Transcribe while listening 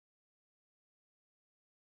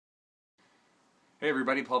Hey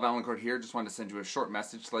everybody, Paul Vaillancourt here. Just wanted to send you a short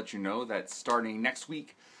message to let you know that starting next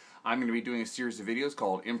week, I'm going to be doing a series of videos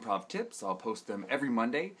called Improv Tips. I'll post them every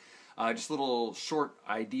Monday. Just a little short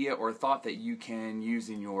idea or thought that you can use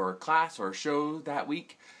in your class or show that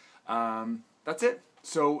week. That's it.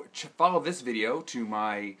 So follow this video to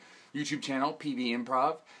my YouTube channel, PV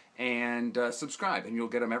Improv, and subscribe, and you'll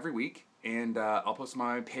get them every week. And I'll post them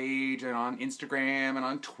on my page and on Instagram and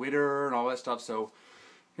on Twitter and all that stuff. So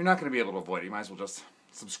you're not going to be able to avoid it. You might as well just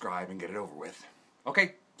subscribe and get it over with.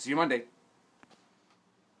 Okay, see you Monday.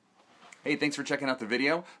 Hey, thanks for checking out the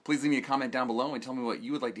video. Please leave me a comment down below and tell me what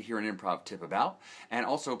you would like to hear an improv tip about. And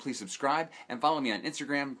also, please subscribe and follow me on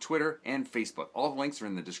Instagram, Twitter, and Facebook. All the links are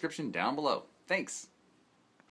in the description down below. Thanks.